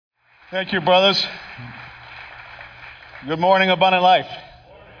Thank you, brothers. Good morning, Abundant Life.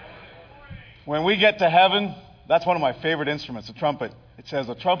 When we get to heaven, that's one of my favorite instruments, the trumpet. It says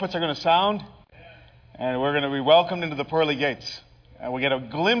the trumpets are going to sound, and we're going to be welcomed into the pearly gates. And we get a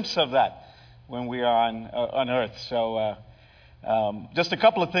glimpse of that when we are on earth. So just a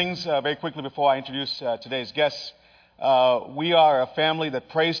couple of things very quickly before I introduce today's guests. We are a family that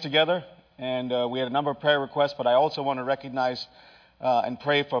prays together, and we had a number of prayer requests, but I also want to recognize and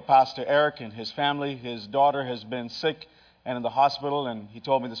pray for Pastor Eric and his family. His daughter has been sick and in the hospital, and he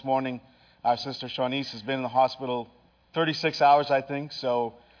told me this morning our sister Shawnice has been in the hospital 36 hours, I think.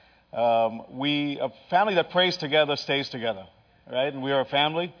 So a family that prays together stays together, right? And we are a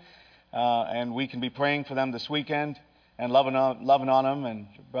family, and we can be praying for them this weekend and loving on them. And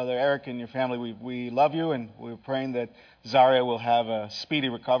Brother Eric and your family, we love you, and we're praying that Zaria will have a speedy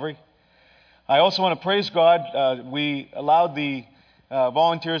recovery. I also want to praise God. We allowed the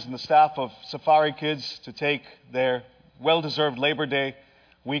volunteers and the staff of Safari Kids to take their well-deserved Labor Day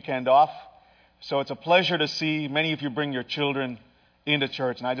weekend off. So it's a pleasure to see many of you bring your children into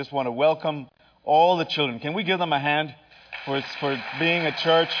church. And I just want to welcome all the children. Can we give them a hand for being at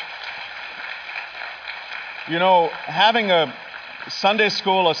church? You know, having a Sunday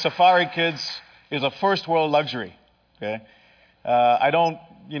school of Safari Kids is a first world luxury. Okay,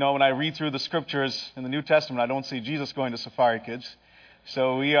 when I read through the scriptures in the New Testament, I don't see Jesus going to Safari Kids.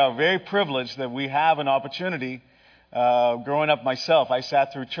 So we are very privileged that we have an opportunity. Growing up myself, I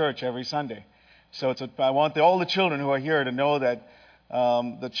sat through church every Sunday. So I want all the children who are here to know that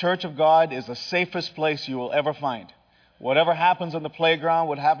the Church of God is the safest place you will ever find. Whatever happens on the playground,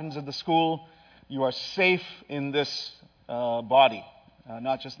 what happens at the school, you are safe in this body,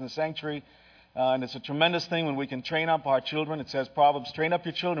 not just in the sanctuary. And it's a tremendous thing when we can train up our children. It says, Proverbs, train up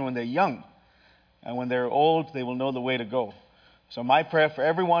your children when they're young. And when they're old, they will know the way to go. So my prayer for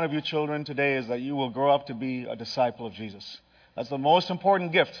every one of you children today is that you will grow up to be a disciple of Jesus. That's the most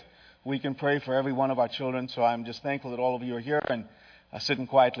important gift we can pray for every one of our children. So I'm just thankful that all of you are here and sitting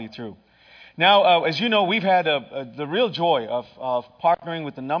quietly through. Now, as you know, we've had the real joy of partnering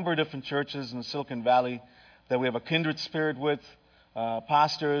with a number of different churches in the Silicon Valley that we have a kindred spirit with,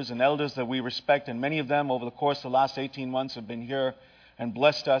 pastors and elders that we respect, and many of them over the course of the last 18 months have been here and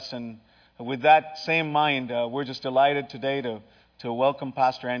blessed us. And with that same mind, we're just delighted today to welcome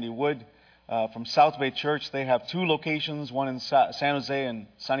Pastor Andy Wood from South Bay Church. They have two locations, one in San Jose and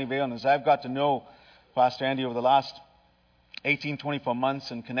Sunnyvale. And as I've got to know Pastor Andy over the last 24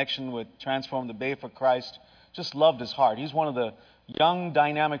 months in connection with Transform the Bay for Christ, just loved his heart. He's one of the young,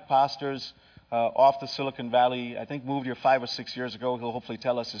 dynamic pastors off the Silicon Valley. I think moved here 5 or 6 years ago. He'll hopefully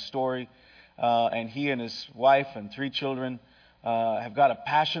tell us his story. And he and his wife and 3 children have got a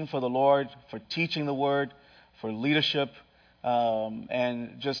passion for the Lord, for teaching the Word, for leadership.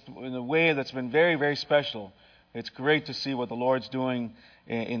 And just in a way that's been very, very special. It's great to see what the Lord's doing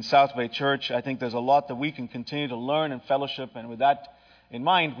in South Bay Church. I think there's a lot that we can continue to learn and fellowship. And with that in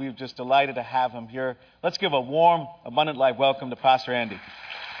mind, we're just delighted to have him here. Let's give a warm, Abundant Life welcome to Pastor Andy.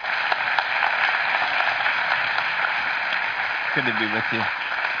 Good to be with you.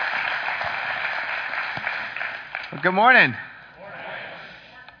 Well, good morning.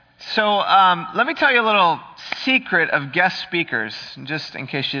 So let me tell you a little secret of guest speakers, just in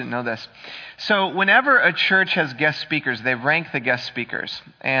case you didn't know this. So whenever a church has guest speakers, they rank the guest speakers.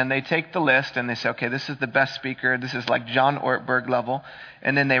 And they take the list and they say, okay, this is the best speaker. This is like John Ortberg level.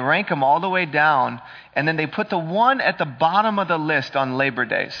 And then they rank them all the way down. And then they put the one at the bottom of the list on Labor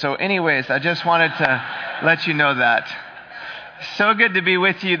Day. So anyways, I just wanted to let you know that. So good to be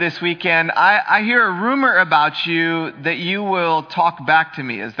with you this weekend. I hear a rumor about you that you will talk back to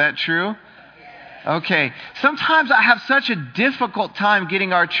me. Is that true? Okay. Sometimes I have such a difficult time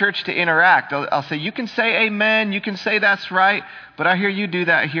getting our church to interact. I'll say, you can say amen, you can say that's right, but I hear you do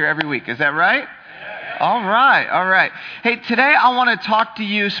that here every week. Is that right? All right. Hey, today I want to talk to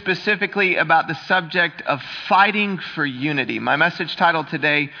you specifically about the subject of fighting for unity. My message title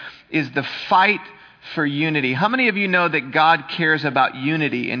today is The Fight for Unity. How many of you know that God cares about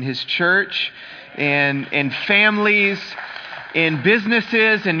unity in His church, in families, in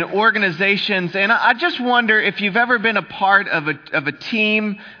businesses, in organizations? And I just wonder if you've ever been a part of a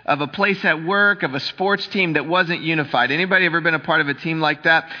team, of a place at work, of a sports team that wasn't unified. Anybody ever been a part of a team like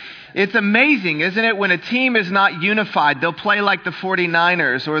that? It's amazing, isn't it? When a team is not unified, they'll play like the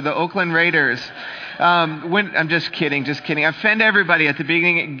 49ers or the Oakland Raiders. I'm just kidding. I offend everybody at the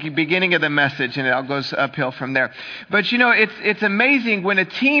beginning of the message, and it all goes uphill from there. But you know, it's amazing when a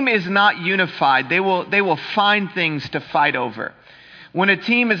team is not unified. They will find things to fight over. When a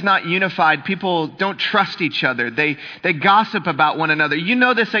team is not unified, people don't trust each other. They gossip about one another. You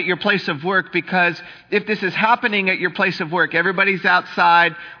know this at your place of work, because if this is happening at your place of work, everybody's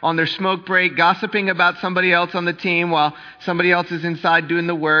outside on their smoke break, gossiping about somebody else on the team while somebody else is inside doing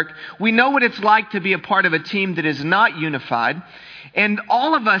the work. We know what it's like to be a part of a team that is not unified. And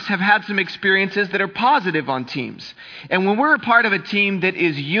all of us have had some experiences that are positive on teams. And when we're a part of a team that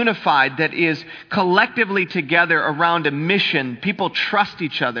is unified, that is collectively together around a mission, people trust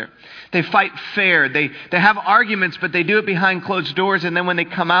each other. They fight fair. They have arguments, but they do it behind closed doors. And then when they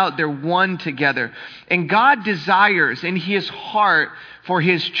come out, they're one together. And God desires in his heart for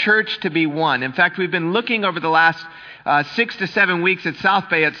his church to be one. In fact, we've been looking over the last 6 to 7 weeks at South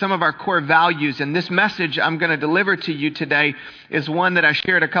Bay at some of our core values. And this message I'm going to deliver to you today is one that I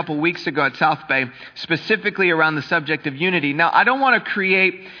shared a couple weeks ago at South Bay, specifically around the subject of unity. Now, I don't want to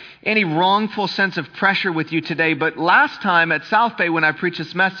create any wrongful sense of pressure with you today, but last time at South Bay when I preached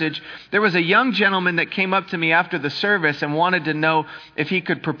this message, there was a young gentleman that came up to me after the service and wanted to know if he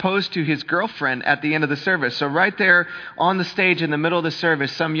could propose to his girlfriend at the end of the service. So right there on the stage in the middle of the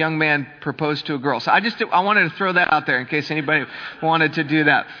service, some young man proposed to a girl. So I wanted to throw that out there in case anybody wanted to do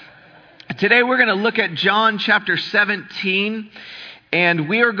that. Today we're going to look at John chapter 17, and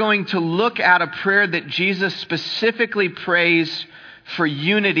we are going to look at a prayer that Jesus specifically prays for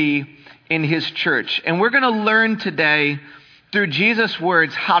unity in his church. And we're going to learn today through Jesus'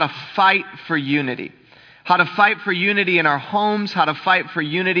 words how to fight for unity. How to fight for unity in our homes, how to fight for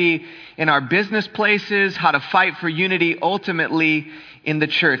unity in our business places, how to fight for unity ultimately in the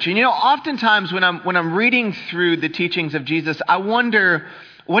church. And oftentimes when I'm reading through the teachings of Jesus, I wonder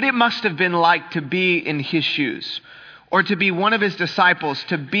what it must have been like to be in his shoes, or to be one of his disciples,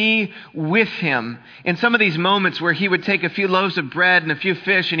 to be with him in some of these moments where he would take a few loaves of bread and a few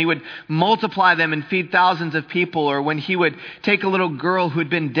fish and he would multiply them and feed thousands of people, or when he would take a little girl who'd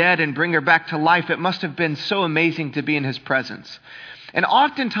been dead and bring her back to life. It must have been so amazing to be in his presence. And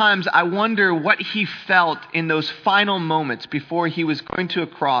oftentimes I wonder what he felt in those final moments before he was going to a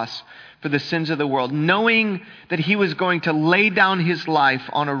cross for the sins of the world, knowing that he was going to lay down his life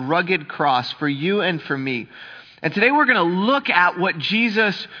on a rugged cross for you and for me. And today we're going to look at what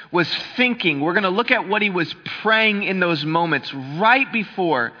Jesus was thinking. We're going to look at what he was praying in those moments right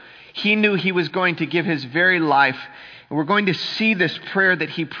before he knew he was going to give his very life. And we're going to see this prayer that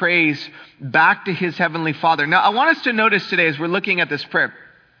he prays back to his heavenly Father. Now, I want us to notice today as we're looking at this prayer,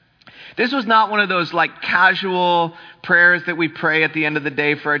 this was not one of those like casual prayers that we pray at the end of the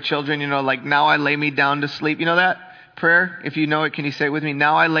day for our children, like now I lay me down to sleep. You know that prayer? If you know it, can you say it with me?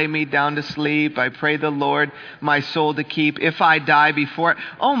 Now I lay me down to sleep. I pray the Lord my soul to keep. If I die before.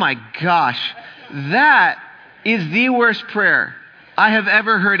 Oh my gosh. That is the worst prayer I have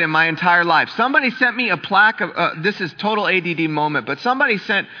ever heard in my entire life. Somebody sent me a plaque of, this is total ADD moment, but somebody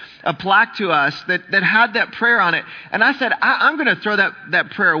sent a plaque to us that had that prayer on it. And I said, I'm going to throw that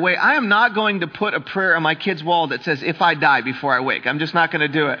prayer away. I am not going to put a prayer on my kid's wall that says, if I die before I wake. I'm just not going to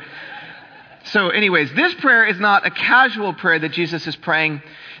do it. So anyways, this prayer is not a casual prayer that Jesus is praying.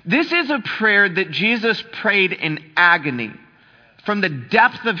 This is a prayer that Jesus prayed in agony from the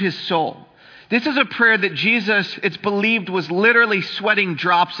depth of his soul. This is a prayer that Jesus, it's believed, was literally sweating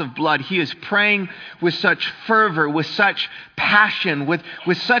drops of blood. He is praying with such fervor, with such passion, with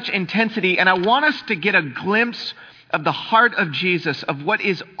such intensity. And I want us to get a glimpse of the heart of Jesus, of what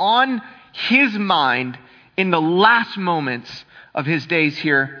is on his mind in the last moments of his days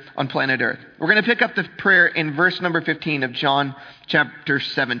here on planet Earth. We're going to pick up the prayer in verse number 15 of John chapter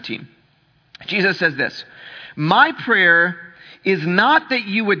 17. Jesus says this, "My prayer is not that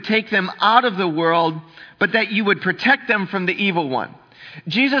you would take them out of the world, but that you would protect them from the evil one."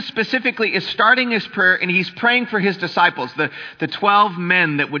 Jesus specifically is starting his prayer and he's praying for his disciples, the 12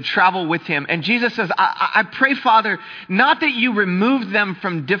 men that would travel with him. And Jesus says, I pray, Father, not that you remove them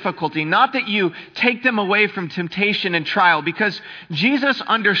from difficulty, not that you take them away from temptation and trial, because Jesus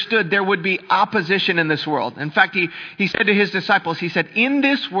understood there would be opposition in this world. In fact, he said to his disciples, he said, in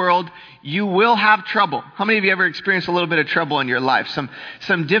this world, you will have trouble. How many of you ever experienced a little bit of trouble in your life?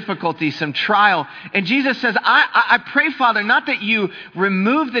 Some difficulty, some trial. And Jesus says, I pray, Father, not that you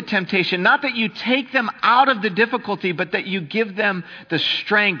remove the temptation, not that you take them out of the difficulty, but that you give them the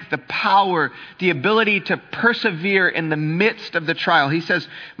strength, the power, the ability to persevere in the midst of the trial. He says,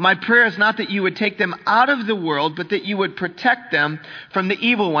 my prayer is not that you would take them out of the world, but that you would protect them from the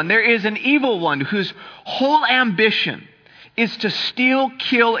evil one. There is an evil one whose whole ambition is to steal,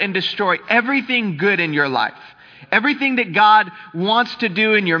 kill, and destroy everything good in your life. Everything that God wants to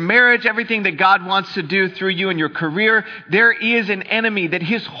do in your marriage, everything that God wants to do through you in your career, there is an enemy that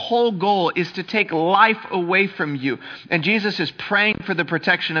his whole goal is to take life away from you. And Jesus is praying for the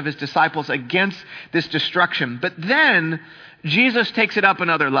protection of his disciples against this destruction. But then Jesus takes it up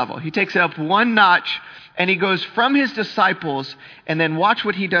another level. He takes it up one notch, and he goes from his disciples, and then watch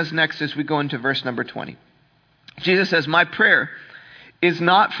what he does next as we go into verse number 20. Jesus says, "My prayer is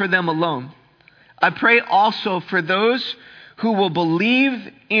not for them alone. I pray also for those who will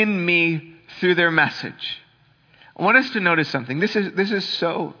believe in me through their message." I want us to notice something. This is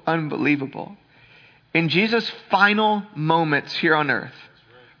so unbelievable. In Jesus' final moments here on earth,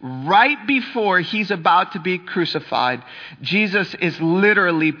 right before he's about to be crucified, Jesus is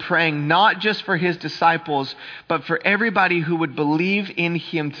literally praying not just for his disciples, but for everybody who would believe in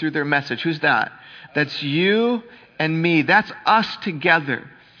him through their message. Who's that? That's you and me. That's us together.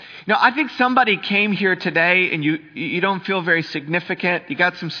 You know, I think somebody came here today and you don't feel very significant. You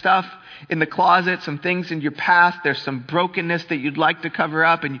got some stuff in the closet, some things in your past. There's some brokenness that you'd like to cover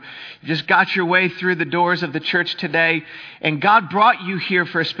up, and you just got your way through the doors of the church today. And God brought you here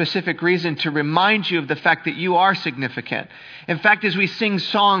for a specific reason, to remind you of the fact that you are significant. In fact, as we sing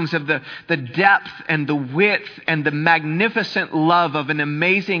songs of the depth and the width and the magnificent love of an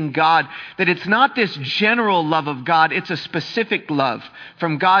amazing God, that it's not this general love of God, it's a specific love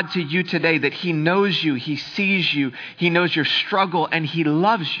from God to you today, that he knows you, he sees you, he knows your struggle, and he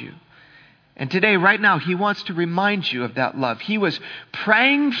loves you. And today, right now, he wants to remind you of that love. He was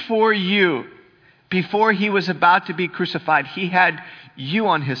praying for you before he was about to be crucified. He had you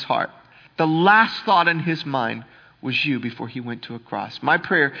on his heart. The last thought in his mind was you before he went to a cross. My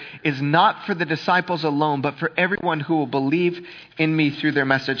prayer is not for the disciples alone, but for everyone who will believe in me through their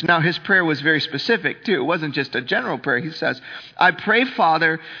message. Now, his prayer was very specific, too. It wasn't just a general prayer. He says, "I pray,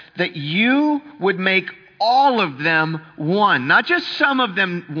 Father, that you would make all of them one." Not just some of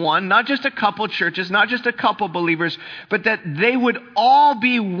them one, not just a couple churches, not just a couple believers, but that they would all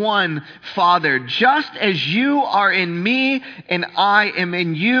be one, Father. Just as you are in me and I am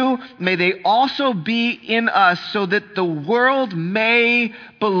in you, may they also be in us, so that the world may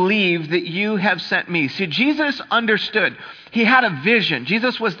believe that you have sent me. See, Jesus understood. He had a vision.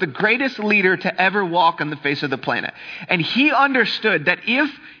 Jesus was the greatest leader to ever walk on the face of the planet. And he understood that if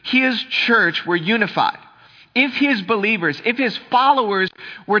his church were unified, if his believers, if his followers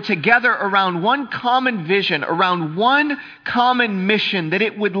were together around one common vision, around one common mission, that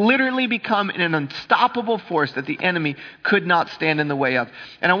it would literally become an unstoppable force that the enemy could not stand in the way of.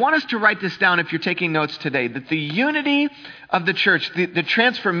 And I want us to write this down if you're taking notes today, that the unity of the church, the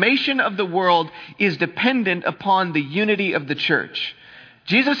transformation of the world is dependent upon the unity of the church.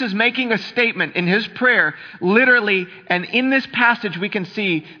 Jesus is making a statement in his prayer, literally, and in this passage we can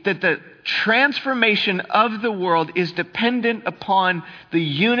see that the transformation of the world is dependent upon the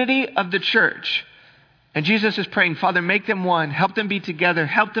unity of the church. And Jesus is praying, Father, make them one, help them be together,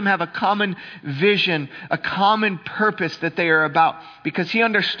 help them have a common vision, a common purpose that they are about. Because he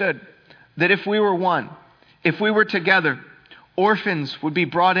understood that if we were one, if we were together, orphans would be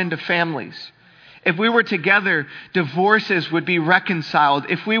brought into families. If we were together, divorces would be reconciled.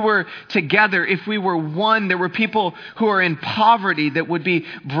 If we were together, if we were one, there were people who are in poverty that would be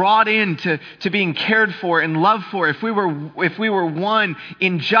brought into being cared for and loved for. If we were one,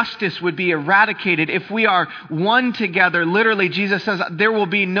 injustice would be eradicated. If we are one together, literally, Jesus says, there will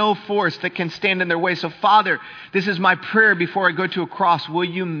be no force that can stand in their way. So, Father, this is my prayer before I go to a cross. Will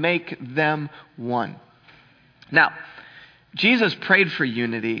you make them one? Now, Jesus prayed for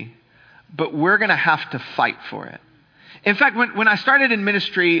unity, but we're going to have to fight for it. In fact, when I started in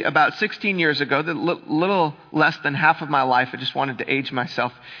ministry about 16 years ago, the little less than half of my life, I just wanted to age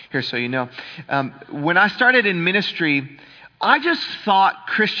myself here so you know. When I started in ministry, I just thought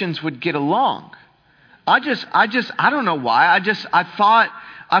Christians would get along. I don't know why.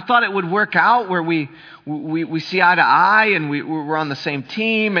 I thought it would work out where we see eye to eye and we're on the same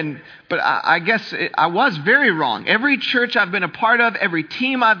team. But I guess I was very wrong. Every church I've been a part of, every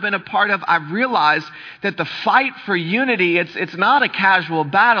team I've been a part of, I've realized that the fight for unity, it's not a casual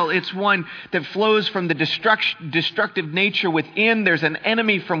battle. It's one that flows from the destructive nature within. There's an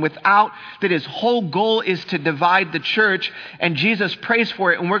enemy from without that his whole goal is to divide the church. And Jesus prays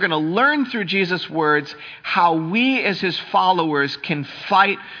for it. And we're going to learn through Jesus' words how we as his followers can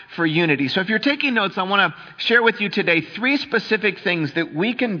fight for unity. So if you're taking notes, I want to share with you today 3 specific things that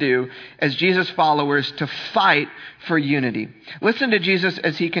we can do as Jesus followers to fight for unity. Listen to Jesus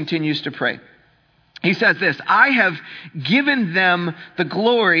as he continues to pray. He says this, I have given them the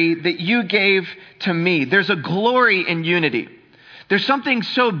glory that you gave to me. There's a glory in unity. There's something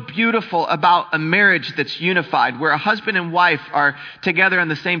so beautiful about a marriage that's unified, where a husband and wife are together on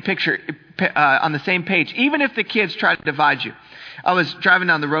the same on the same page, even if the kids try to divide you. I was driving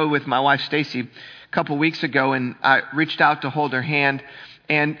down the road with my wife, Stacy, a couple weeks ago, and I reached out to hold her hand.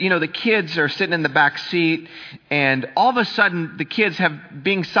 And, the kids are sitting in the back seat, and all of a sudden, the kids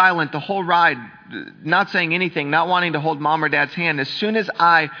being silent the whole ride, not saying anything, not wanting to hold mom or dad's hand. As soon as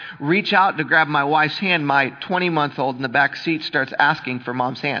I reach out to grab my wife's hand, my 20-month-old in the back seat starts asking for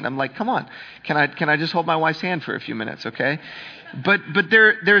mom's hand. I'm like, come on, can I just hold my wife's hand for a few minutes, okay? But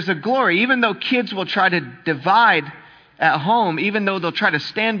there's a glory, even though kids will try to divide at home, even though they'll try to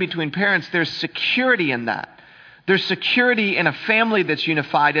stand between parents, there's security in that. There's security in a family that's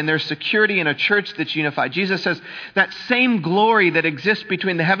unified, and there's security in a church that's unified. Jesus says that same glory that exists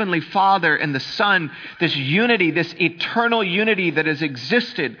between the Heavenly Father and the Son, this unity, this eternal unity that has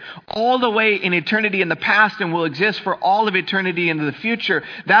existed all the way in eternity in the past and will exist for all of eternity into the future.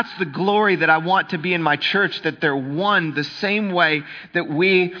 That's the glory that I want to be in my church, that they're one the same way that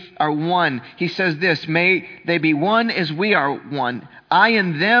we are one. He says this, may they be one as we are one. I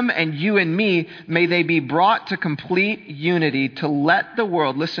and them and you and me, may they be brought to complete unity to let the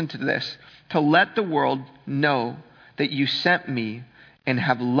world, listen to this, to let the world know that you sent me and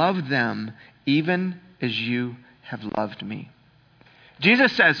have loved them even as you have loved me.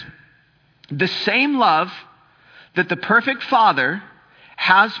 Jesus says, the same love that the perfect Father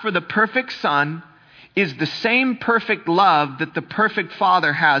has for the perfect Son is the same perfect love that the perfect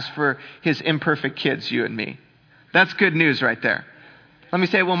Father has for his imperfect kids, you and me. That's good news right there. Let me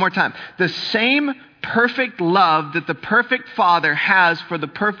say it one more time. The same perfect love that the perfect Father has for the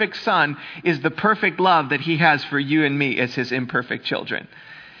perfect Son is the perfect love that he has for you and me as his imperfect children.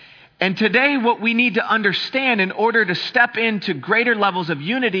 And today, what we need to understand in order to step into greater levels of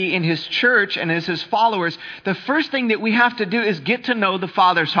unity in his church and as his followers, the first thing that we have to do is get to know the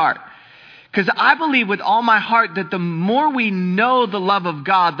Father's heart. Because I believe with all my heart that the more we know the love of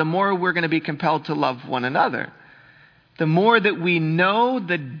God, the more we're going to be compelled to love one another. The more that we know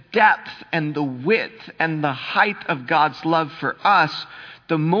the depth and the width and the height of God's love for us,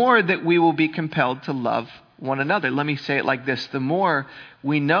 the more that we will be compelled to love one another. Let me say it like this. The more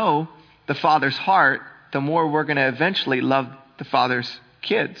we know the Father's heart, the more we're going to eventually love the Father's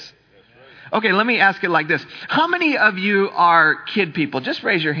kids. Okay, let me ask it like this. How many of you are kid people? Just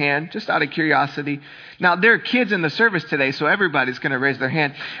raise your hand, just out of curiosity. Now, there are kids in the service today, so everybody's going to raise their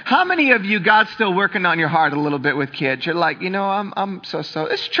hand. How many of you, God's still working on your heart a little bit with kids? You're like, I'm so.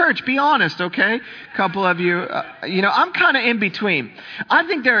 It's church, be honest, okay? A couple of you, I'm kind of in between. I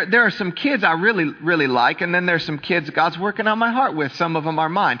think there are some kids I really, really like, and then there's some kids God's working on my heart with. Some of them are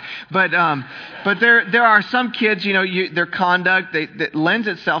mine. But there are some kids, their conduct, that lends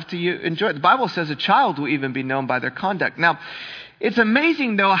itself to you enjoy it. The Bible says a child will even be known by their conduct. Now, it's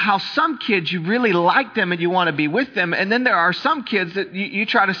amazing, though, how some kids, you really like them and you want to be with them. And then there are some kids that you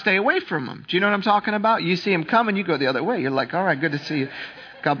try to stay away from them. Do you know what I'm talking about? You see them coming, you go the other way. You're like, all right, good to see you.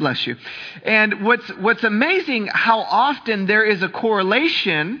 God bless you. And what's amazing, how often there is a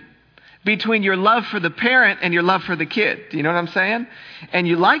correlation between your love for the parent and your love for the kid. Do you know what I'm saying? And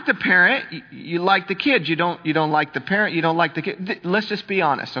you like the parent, you like the kid. You don't like the parent, you don't like the kid. Let's just be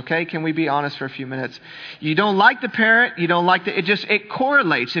honest, okay? Can we be honest for a few minutes? You don't like the parent, you don't like it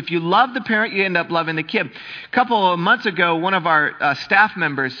correlates. If you love the parent, you end up loving the kid. A couple of months ago, one of our staff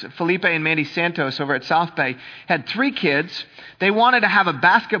members, Felipe and Mandy Santos over at South Bay, had 3 kids. They wanted to have a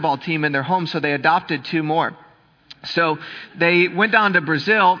basketball team in their home, so they adopted 2 more. So they went down to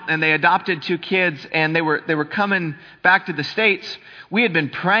Brazil and they adopted 2 kids, and they were coming back to the States. We had been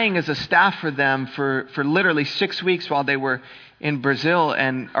praying as a staff for them for literally 6 weeks while they were in Brazil,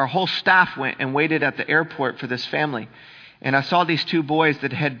 and our whole staff went and waited at the airport for this family. And I saw these 2 boys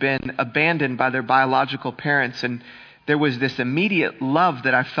that had been abandoned by their biological parents, and there was this immediate love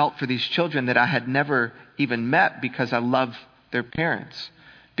that I felt for these children that I had never even met because I love their parents.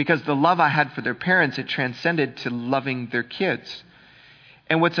 Because the love I had for their parents, it transcended to loving their kids.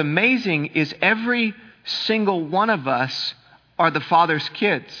 And what's amazing is every single one of us are the Father's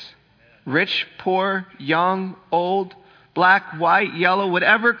kids. Rich, poor, young, old, black, white, yellow,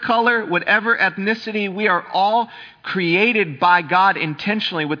 whatever color, whatever ethnicity, we are all created by God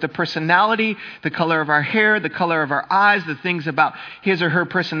intentionally with the personality, the color of our hair, the color of our eyes, the things about his or her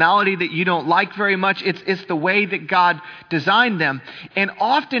personality that you don't like very much. It's the way that God designed them. And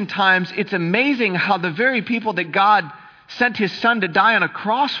oftentimes it's amazing how the very people that God sent his Son to die on a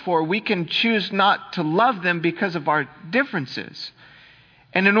cross for, we can choose not to love them because of our differences.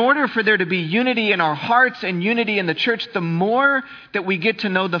 And in order for there to be unity in our hearts and unity in the church, the more that we get to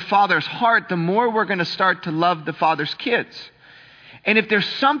know the Father's heart, the more we're going to start to love the Father's kids. And if there's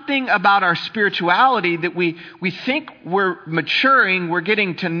something about our spirituality that we think we're maturing, we're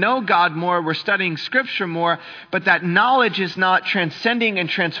getting to know God more, we're studying Scripture more, but that knowledge is not transcending and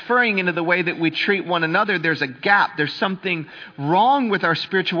transferring into the way that we treat one another, there's a gap. There's something wrong with our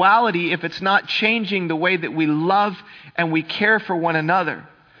spirituality if it's not changing the way that we love and we care for one another.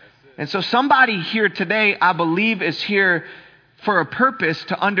 And so somebody here today, I believe, is here for a purpose,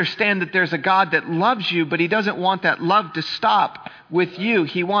 to understand that there's a God that loves you, but he doesn't want that love to stop with you.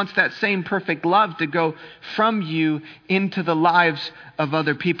 He wants that same perfect love to go from you into the lives of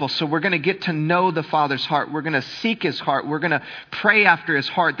other people. So we're going to get to know the Father's heart. We're going to seek his heart. We're going to pray after his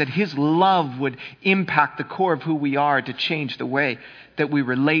heart, that his love would impact the core of who we are, to change the way that we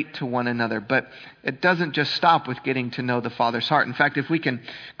relate to one another. But it doesn't just stop with getting to know the Father's heart. In fact, if we can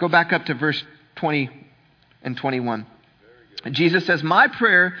go back up to verse 20 and 21. Jesus says, my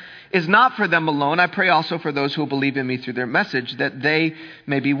prayer is not for them alone. I pray also for those who will believe in me through their message, that they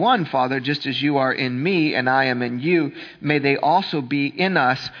may be one, Father, just as you are in me and I am in you. May they also be in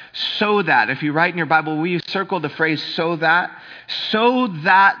us, so that, if you write in your Bible, will you circle the phrase so that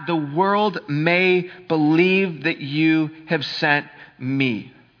the world may believe that you have sent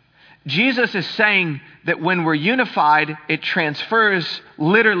me. Jesus is saying that when we're unified, it transfers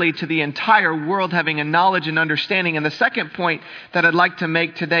literally to the entire world having a knowledge and understanding. And the second point that I'd like to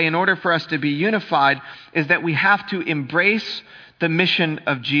make today, in order for us to be unified, is that we have to embrace the mission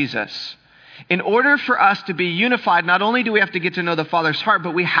of Jesus. In order for us to be unified, not only do we have to get to know the Father's heart,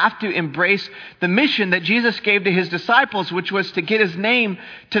 but we have to embrace the mission that Jesus gave to his disciples, which was to get his name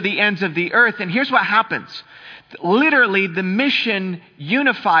to the ends of the earth. And here's what happens. Literally, the mission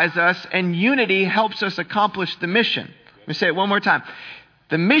unifies us, and unity helps us accomplish the mission. Let me say it one more time.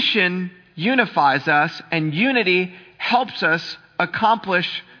 The mission unifies us, and unity helps us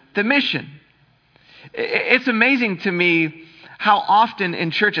accomplish the mission. It's amazing to me how often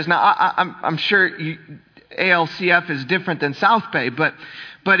in churches, now I'm sure ALCF is different than South Bay, but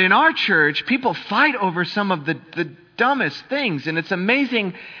in our church, people fight over some of the dumbest things. And it's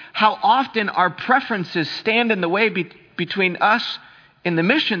amazing how often our preferences stand in the way between us and the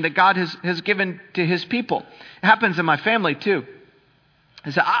mission that God has given to his people. It happens in my family too.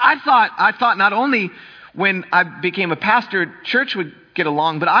 So I thought not only when I became a pastor, church would get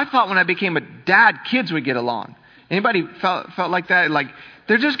along, but I thought when I became a dad, kids would get along. Anybody felt like that? Like,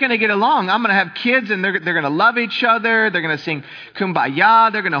 they're just going to get along. I'm going to have kids and they're going to love each other. They're going to sing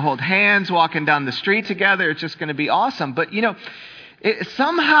Kumbaya. They're going to hold hands walking down the street together. It's just going to be awesome. But,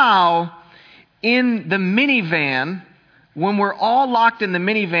 somehow in the minivan, when we're all locked in the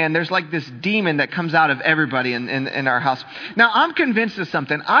minivan, there's like this demon that comes out of everybody in our house. Now, I'm convinced of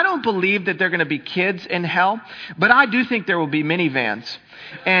something. I don't believe that there are going to be kids in hell, but I do think there will be minivans.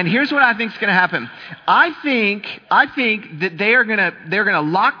 And here's what I think is going to happen. I think that they're going to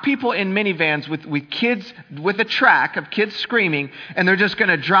lock people in minivans with kids, with a track of kids screaming, and they're just going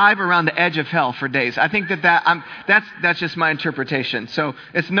to drive around the edge of hell for days. I think that's just my interpretation. So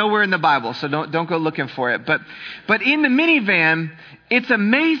it's nowhere in the Bible, so don't go looking for it. But in the minivan, it's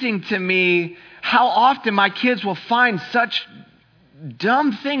amazing to me how often my kids will find such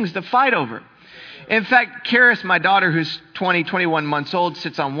dumb things to fight over. In fact, Karis, my daughter, who's 21 months old,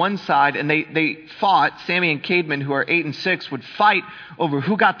 sits on one side, and they fought. Sammy and Cademan, who are 8 and 6, would fight over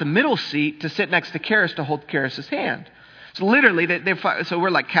who got the middle seat to sit next to Karis to hold Karis's hand. So literally, they fight. So we're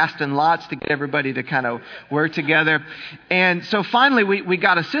like casting lots to get everybody to kind of work together. And so finally, we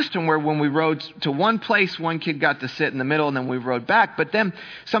got a system where when we rode to one place, one kid got to sit in the middle, and then we rode back. But then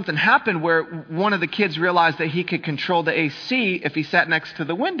something happened where one of the kids realized that he could control the AC if he sat next to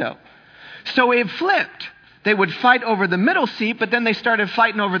the window. So it flipped. They would fight over the middle seat, but then they started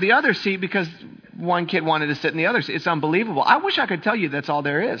fighting over the other seat because one kid wanted to sit in the other seat. It's unbelievable. I wish I could tell you that's all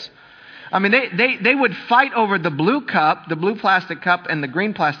there is. I mean, they would fight over the blue cup, the blue plastic cup, and the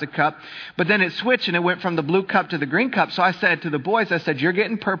green plastic cup, but then it switched and it went from the blue cup to the green cup. So I said to the boys, you're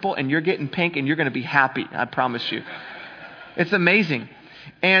getting purple and you're getting pink and you're going to be happy. I promise you. It's amazing.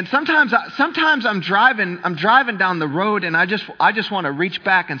 And sometimes I'm driving down the road and I just want to reach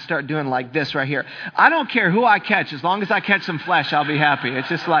back and start doing like this right here. I don't care who I catch. As long as I catch some flesh, I'll be happy. It's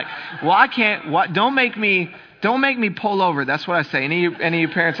just like, don't make me pull over. That's what I say. Any of your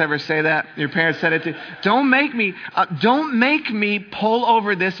parents ever say that? Your parents said it too. Don't make me pull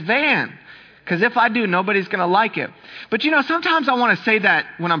over this van. Because if I do, nobody's going to like it. But sometimes I want to say that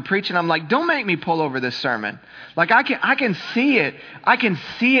when I'm preaching. I'm like, don't make me pull over this sermon. Like I can see it. I can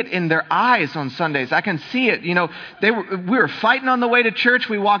see it in their eyes on Sundays. I can see it. We were fighting on the way to church.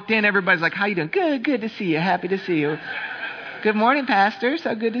 We walked in. Everybody's like, how you doing? Good to see you. Happy to see you. Good morning, Pastor.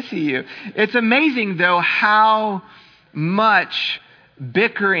 So good to see you. It's amazing, though, how much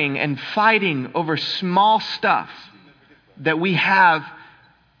bickering and fighting over small stuff that we have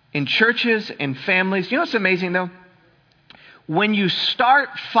in churches and families. You know what's amazing though? When you start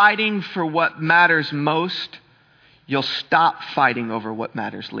fighting for what matters most, you'll stop fighting over what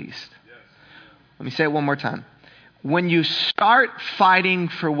matters least. Let me say it one more time. When you start fighting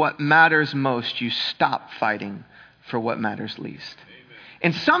for what matters most, you stop fighting for what matters least.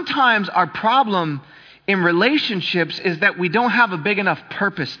 And sometimes our problem in relationships is that we don't have a big enough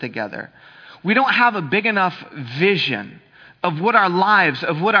purpose together. We don't have a big enough vision of what our lives,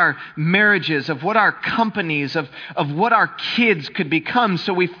 of what our marriages, of what our companies, of what our kids could become.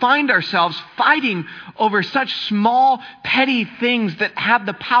 So we find ourselves fighting over such small, petty things that have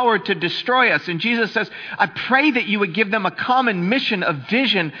the power to destroy us. And Jesus says, I pray that you would give them a common mission, a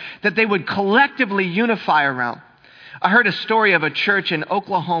vision that they would collectively unify around. I heard a story of a church in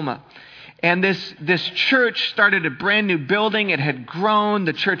Oklahoma. And this church started a brand new building. It had grown.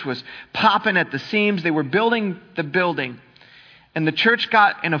 The church was popping at the seams. They were building the building. And the church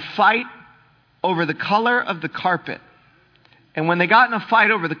got in a fight over the color of the carpet. And when they got in a fight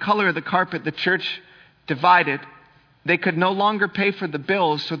over the color of the carpet, the church divided. They could no longer pay for the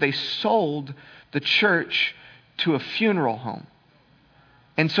bills, so they sold the church to a funeral home.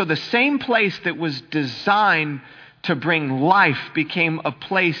 And so the same place that was designed to bring life became a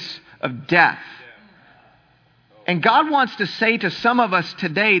place of death. And God wants to say to some of us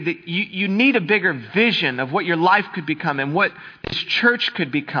today that you need a bigger vision of what your life could become and what this church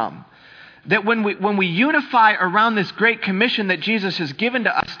could become. That when we unify around this great commission that Jesus has given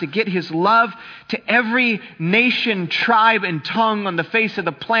to us to get his love to every nation, tribe, and tongue on the face of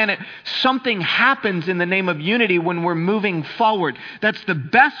the planet, something happens in the name of unity when we're moving forward. That's the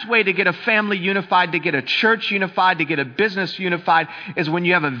best way to get a family unified, to get a church unified, to get a business unified, is when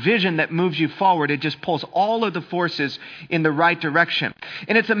you have a vision that moves you forward. It just pulls all of the forces in the right direction.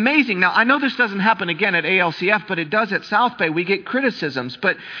 And it's amazing. Now, I know this doesn't happen again at ALCF, but it does at South Bay. We get criticisms.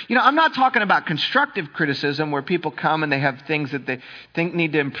 But, I'm not talking about constructive criticism where people come and they have things that they think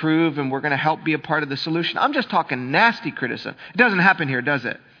need to improve and we're going to help be a part of the solution. I'm just talking nasty criticism. It doesn't happen here, does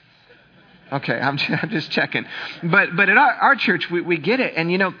it? Okay, I'm just checking. But at our church, we get it.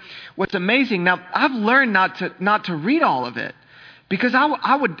 And what's amazing, now I've learned not to read all of it. Because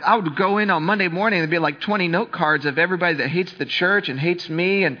I would go in on Monday morning and there'd be like 20 note cards of everybody that hates the church and hates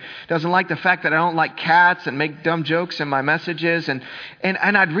me and doesn't like the fact that I don't like cats and make dumb jokes in my messages. And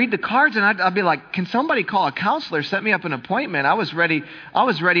I'd read the cards and I'd be like, can somebody call a counselor, set me up an appointment? I was ready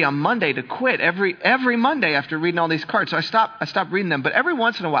on Monday to quit every Monday after reading all these cards. So I stopped reading them. But every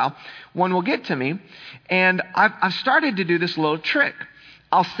once in a while, one will get to me. And I've started to do this little trick.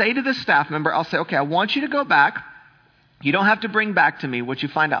 I'll say to the staff member, I'll say, okay, I want you to go back. You don't have to bring back to me what you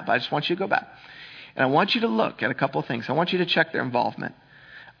find out, but I just want you to go back. And I want you to look at a couple of things. I want you to check their involvement.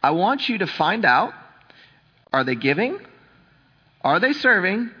 I want you to find out, are they giving? Are they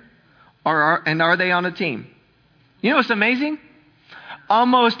serving? And are they on a team? You know what's amazing?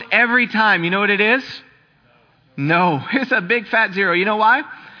 Almost every time, you know what it is? No. It's a big fat zero. You know why?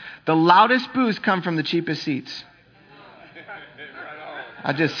 The loudest boos come from the cheapest seats.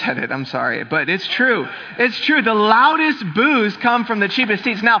 I just said it. I'm sorry. But it's true. It's true. The loudest boos come from the cheapest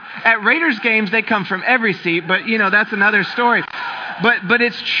seats. Now, at Raiders games, they come from every seat. But, that's another story. But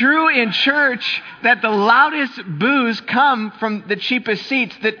it's true in church that the loudest boos come from the cheapest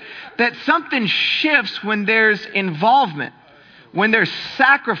seats. That something shifts when there's involvement. When there's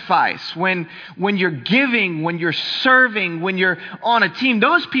sacrifice, when you're giving, when you're serving, when you're on a team,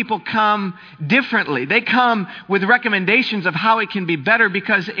 those people come differently. They come with recommendations of how it can be better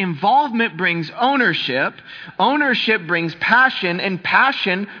because involvement brings ownership. Ownership brings passion, and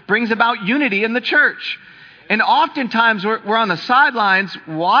passion brings about unity in the church. And oftentimes we're on the sidelines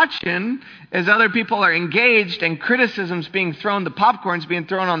watching as other people are engaged and criticism's being thrown, the popcorn's being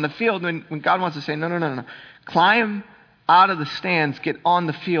thrown on the field when God wants to say, no. Climb out of the stands, get on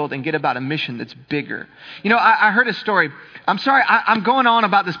the field, and get about a mission that's bigger. I heard a story. I'm sorry, I'm going on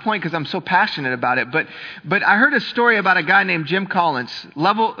about this point because I'm so passionate about it. But I heard a story about a guy named Jim Collins.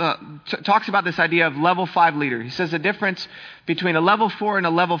 Talks about this idea of level 5 leader. He says the difference between a level 4 and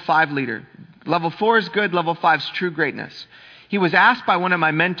a level 5 leader. Level 4 is good. Level 5 is true greatness. He was asked by one of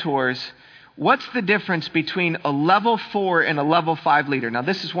my mentors, what's the difference between a level 4 and a level 5 leader? Now,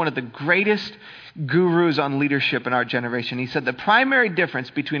 this is one of the greatest gurus on leadership in our generation. He said the primary difference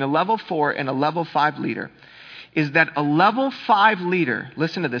between a level 4 and a level 5 leader is that a level 5 leader,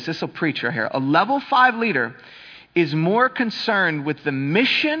 listen to this will preach right here. A level 5 leader is more concerned with the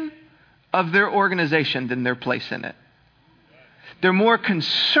mission of their organization than their place in it. They're more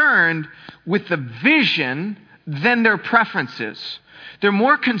concerned with the vision than their preferences. They're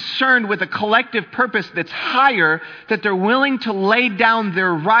more concerned with a collective purpose that's higher, that they're willing to lay down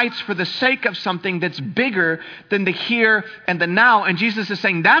their rights for the sake of something that's bigger than the here and the now. And Jesus is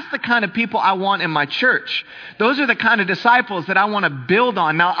saying, that's the kind of people I want in my church. Those are the kind of disciples that I want to build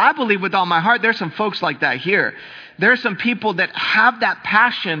on. Now, I believe with all my heart, there's some folks like that here. There are some people that have that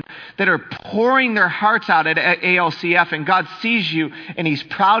passion, that are pouring their hearts out at ALCF, and God sees you and He's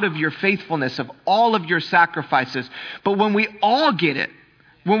proud of your faithfulness, of all of your sacrifices. But when we all get it,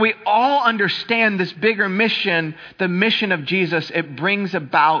 when we all understand this bigger mission, the mission of Jesus, it brings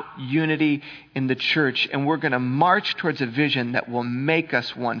about unity in the church. And we're going to march towards a vision that will make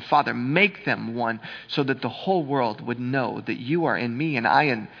us one. Father, make them one so that the whole world would know that you are in me and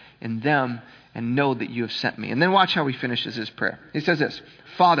I in them, and know that you have sent me. And then watch how he finishes his prayer. He says this,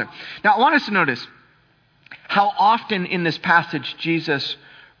 Father. Now I want us to notice how often in this passage Jesus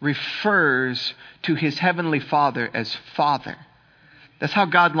refers to his heavenly Father as Father. That's how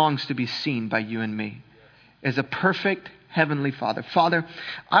God longs to be seen by you and me, as a perfect heavenly Father. Father,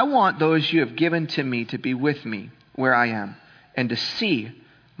 I want those you have given to me to be with me where I am and to see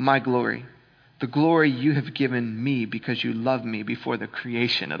my glory. The glory you have given me because you loved me before the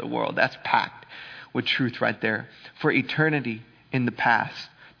creation of the world. That's packed with truth right there. For eternity in the past,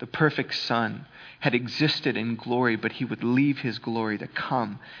 the perfect Son had existed in glory, but he would leave his glory to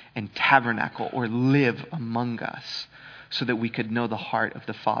come and tabernacle or live among us, so that we could know the heart of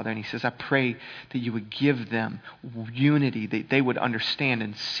the Father. And he says, I pray that you would give them unity, that they would understand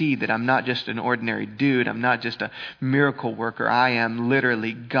and see that I'm not just an ordinary dude. I'm not just a miracle worker. I am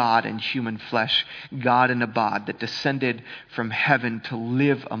literally God in human flesh, God in a bod that descended from heaven to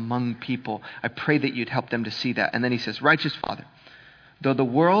live among people. I pray that you'd help them to see that. And then he says, Righteous Father, though the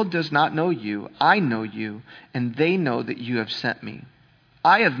world does not know you, I know you, and they know that you have sent me.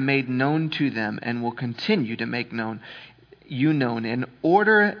 I have made known to them and will continue to make known in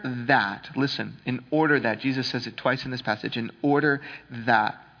order that, listen, in order that, Jesus says it twice in this passage, in order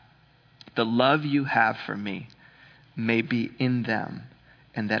that the love you have for me may be in them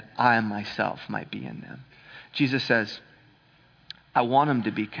and that I myself might be in them. Jesus says, I want them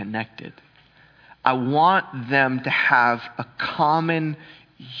to be connected. I want them to have a common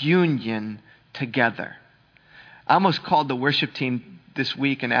union together. I almost called the worship team this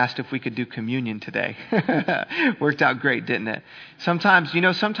week and asked if we could do communion today. Worked out great, didn't it? Sometimes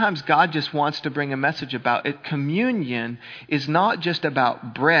God just wants to bring a message about it. Communion is not just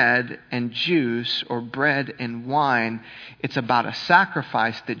about bread and juice or bread and wine. It's about a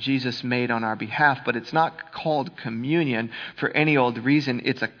sacrifice that Jesus made on our behalf, but it's not called communion for any old reason.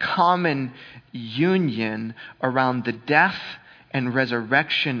 It's a common union around the death and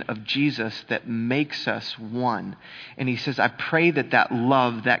resurrection of Jesus that makes us one. And he says, I pray that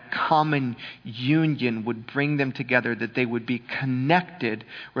love, that common union would bring them together, that they would be connected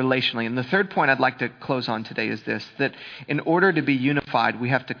relationally. And the third point I'd like to close on today is this, that in order to be unified, we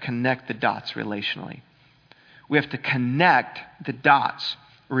have to connect the dots relationally. We have to connect the dots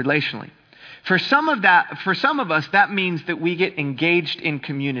relationally. For some of us, that means that we get engaged in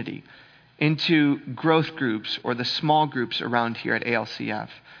community, into growth groups or the small groups around here at ALCF.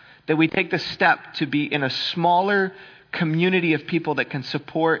 That we take the step to be in a smaller community of people that can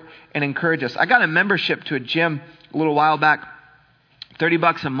support and encourage us. I got a membership to a gym a little while back,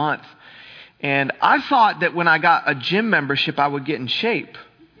 $30 a month. And I thought that when I got a gym membership, I would get in shape.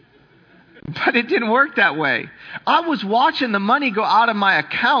 But it didn't work that way. I was watching the money go out of my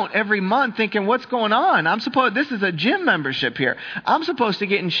account every month thinking, what's going on? This is a gym membership here. I'm supposed to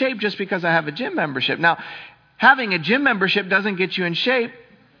get in shape just because I have a gym membership. Now, having a gym membership doesn't get you in shape.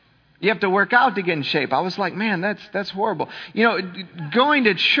 You have to work out to get in shape. I was like, man, that's horrible. Going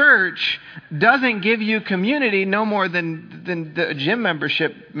to church doesn't give you community no more than the gym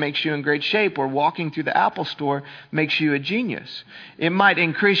membership makes you in great shape, or walking through the Apple store makes you a genius. It might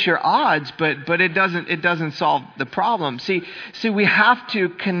increase your odds, but it doesn't solve the problem. See, we have to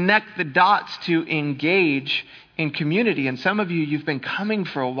connect the dots to engage in community. And some of you've been coming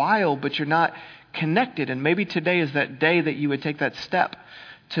for a while, but you're not connected. And maybe today is that day that you would take that step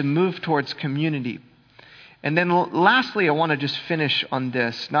to move towards community. And then lastly, I want to just finish on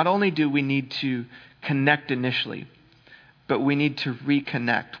this. Not only do we need to connect initially, but we need to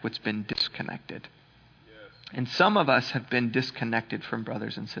reconnect what's been disconnected. Yes. And some of us have been disconnected from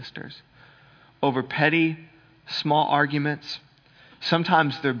brothers and sisters over petty, small arguments.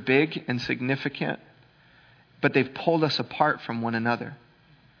 Sometimes they're big and significant, but they've pulled us apart from one another.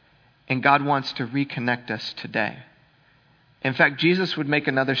 And God wants to reconnect us today. In fact, Jesus would make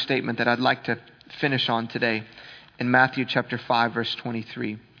another statement that I'd like to finish on today in Matthew chapter 5, verse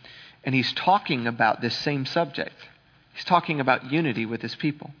 23. And he's talking about this same subject. He's talking about unity with his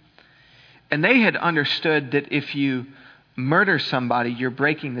people. And they had understood that if you murder somebody, you're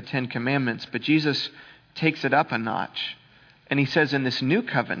breaking the 10 Commandments. But Jesus takes it up a notch. And he says, in this new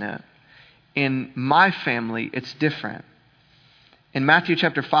covenant, in my family, it's different. In Matthew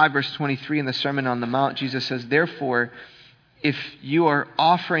chapter 5, verse 23, in the Sermon on the Mount, Jesus says, therefore, if you are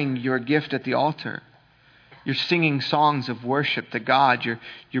offering your gift at the altar, you're singing songs of worship to God,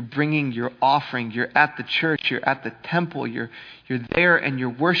 you're bringing your offering, you're at the church, you're at the temple, you're there and you're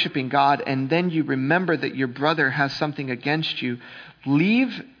worshiping God, and then you remember that your brother has something against you,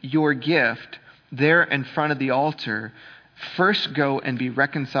 leave your gift there in front of the altar. First go and be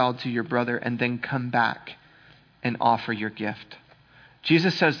reconciled to your brother, and then come back and offer your gift.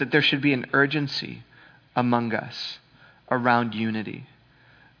 Jesus says that there should be an urgency among us around unity,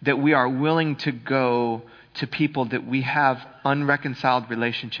 that we are willing to go to people that we have unreconciled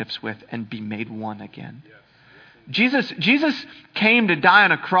relationships with and be made one again. Jesus came to die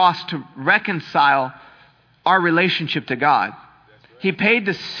on a cross to reconcile our relationship to God. He paid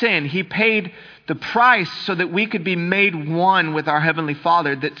the sin. He paid the price so that we could be made one with our Heavenly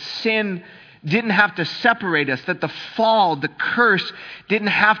Father, that sin didn't have to separate us, that the fall, the curse, didn't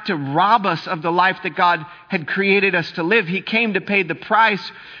have to rob us of the life that God had created us to live. He came to pay the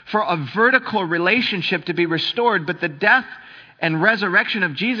price for a vertical relationship to be restored. But the death and resurrection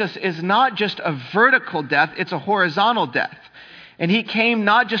of Jesus is not just a vertical death, it's a horizontal death. And he came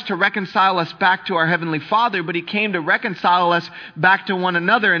not just to reconcile us back to our Heavenly Father, but he came to reconcile us back to one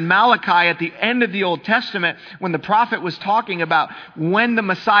another. In Malachi, at the end of the Old Testament, when the prophet was talking about when the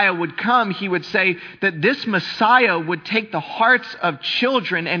Messiah would come, he would say that this Messiah would take the hearts of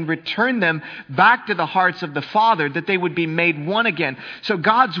children and return them back to the hearts of the Father, that they would be made one again. So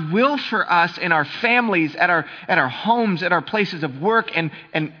God's will for us in our families, at our homes, at our places of work, and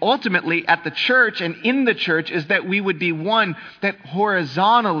ultimately at the church and in the church, is that we would be one, that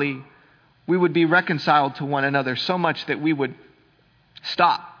horizontally we would be reconciled to one another, so much that we would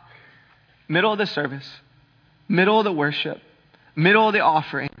stop middle of the service, middle of the worship, middle of the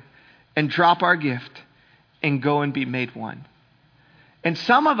offering, and drop our gift and go and be made one. And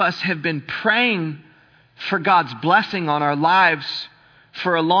some of us have been praying for God's blessing on our lives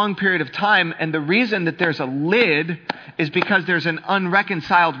for a long period of time, and the reason that there's a lid is because there's an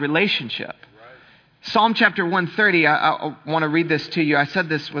unreconciled relationship. Psalm chapter 130, I want to read this to you. I said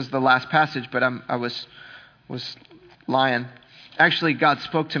this was the last passage, but I was lying. Actually, God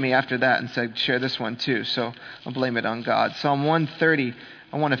spoke to me after that and said, share this one too, so I'll blame it on God. Psalm 130,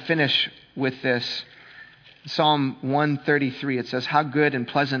 I want to finish with this. Psalm 133, it says, how good and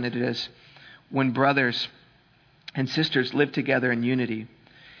pleasant it is when brothers and sisters live together in unity.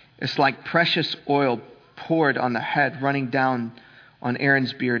 It's like precious oil poured on the head, running down on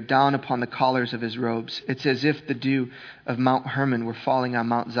Aaron's beard, down upon the collars of his robes. It's as if the dew of Mount Hermon were falling on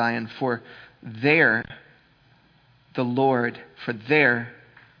Mount Zion. For there, the Lord,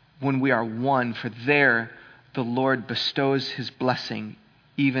 when we are one, for there, the Lord bestows his blessing,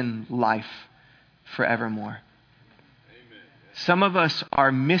 even life forevermore. Amen. Some of us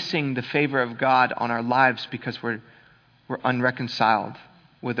are missing the favor of God on our lives because we're unreconciled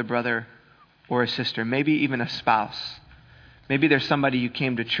with a brother or a sister, maybe even a spouse. Maybe there's somebody you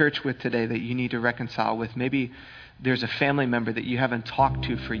came to church with today that you need to reconcile with. Maybe there's a family member that you haven't talked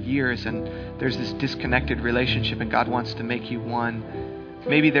to for years, and there's this disconnected relationship, and God wants to make you one.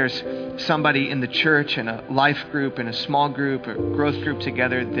 Maybe there's somebody in the church, in a life group, in a small group, or growth group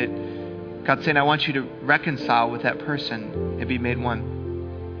together that God's saying, I want you to reconcile with that person and be made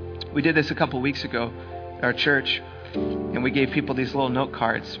one. We did this a couple weeks ago at our church, and we gave people these little note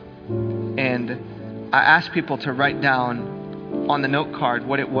cards. And I asked people to write down on the note card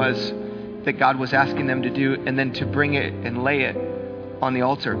what it was that God was asking them to do, and then to bring it and lay it on the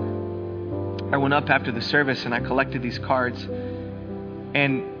altar. I went up after the service and I collected these cards,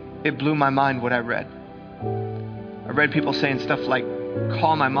 and it blew my mind what I read. I read people saying stuff like,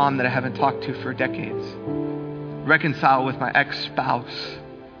 call my mom that I haven't talked to for decades, reconcile with my ex-spouse,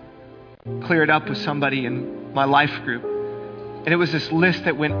 clear it up with somebody in my life group. And it was this list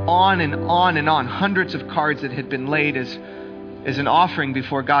that went on and on and on, hundreds of cards that had been laid as an offering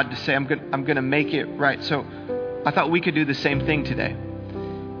before God to say, I'm going to make it right. So I thought we could do the same thing today.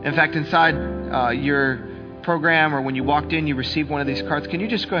 In fact, inside your program, or when you walked in, you received one of these cards. Can you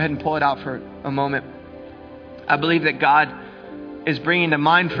just go ahead and pull it out for a moment? I believe that God is bringing to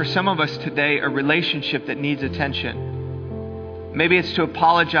mind for some of us today a relationship that needs attention. Maybe it's to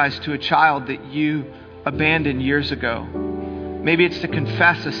apologize to a child that you abandoned years ago. Maybe it's to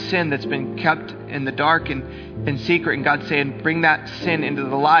confess a sin that's been kept in the dark and in secret, and God's saying, bring that sin into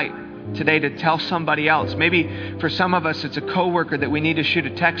the light. today to tell somebody else. Maybe for some of us, it's a coworker that we need to shoot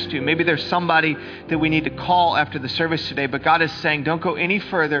a text to. Maybe there's somebody that we need to call after the service today. But God is saying, don't go any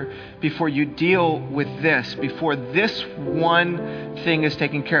further before you deal with this, before this one thing is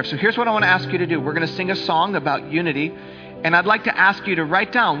taken care of. So here's what I want to ask you to do. We're going to sing a song about unity. And I'd like to ask you to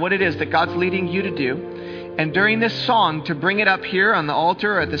write down what it is that God's leading you to do. And during this song, to bring it up here on the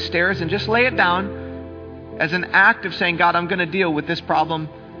altar or at the stairs and just lay it down as an act of saying, God, I'm going to deal with this problem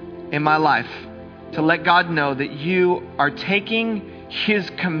in my life, to let God know that you are taking his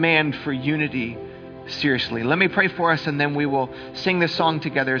command for unity seriously. Let me pray for us, and then we will sing this song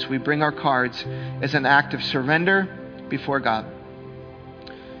together as we bring our cards as an act of surrender before God.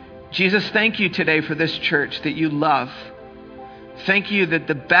 Jesus, thank you today for this church that you love. Thank you that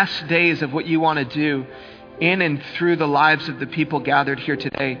the best days of what you want to do in and through the lives of the people gathered here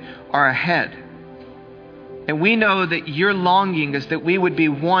today are ahead. And we know that your longing is that we would be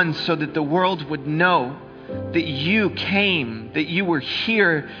one so that the world would know that you came, that you were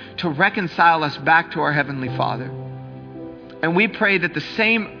here to reconcile us back to our Heavenly Father. And we pray that the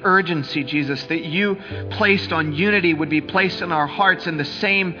same urgency, Jesus, that you placed on unity would be placed in our hearts, and the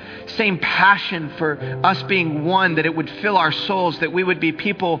same passion for us being one, that it would fill our souls, that we would be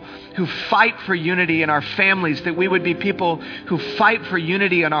people who fight for unity in our families, that we would be people who fight for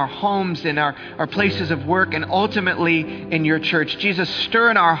unity in our homes, in our places of work, and ultimately in your church. Jesus,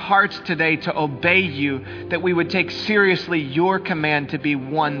 stir in our hearts today to obey you, that we would take seriously your command to be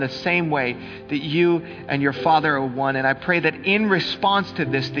one the same way that you and your Father are one. And I pray that in response to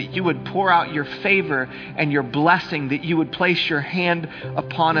this, that you would pour out your favor and your blessing, that you would place your hand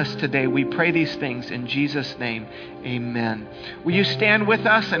upon us today. We pray these things in Jesus' name. Amen. Will you stand with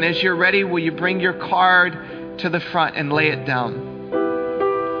us? And as you're ready, will you bring your card to the front and lay it down?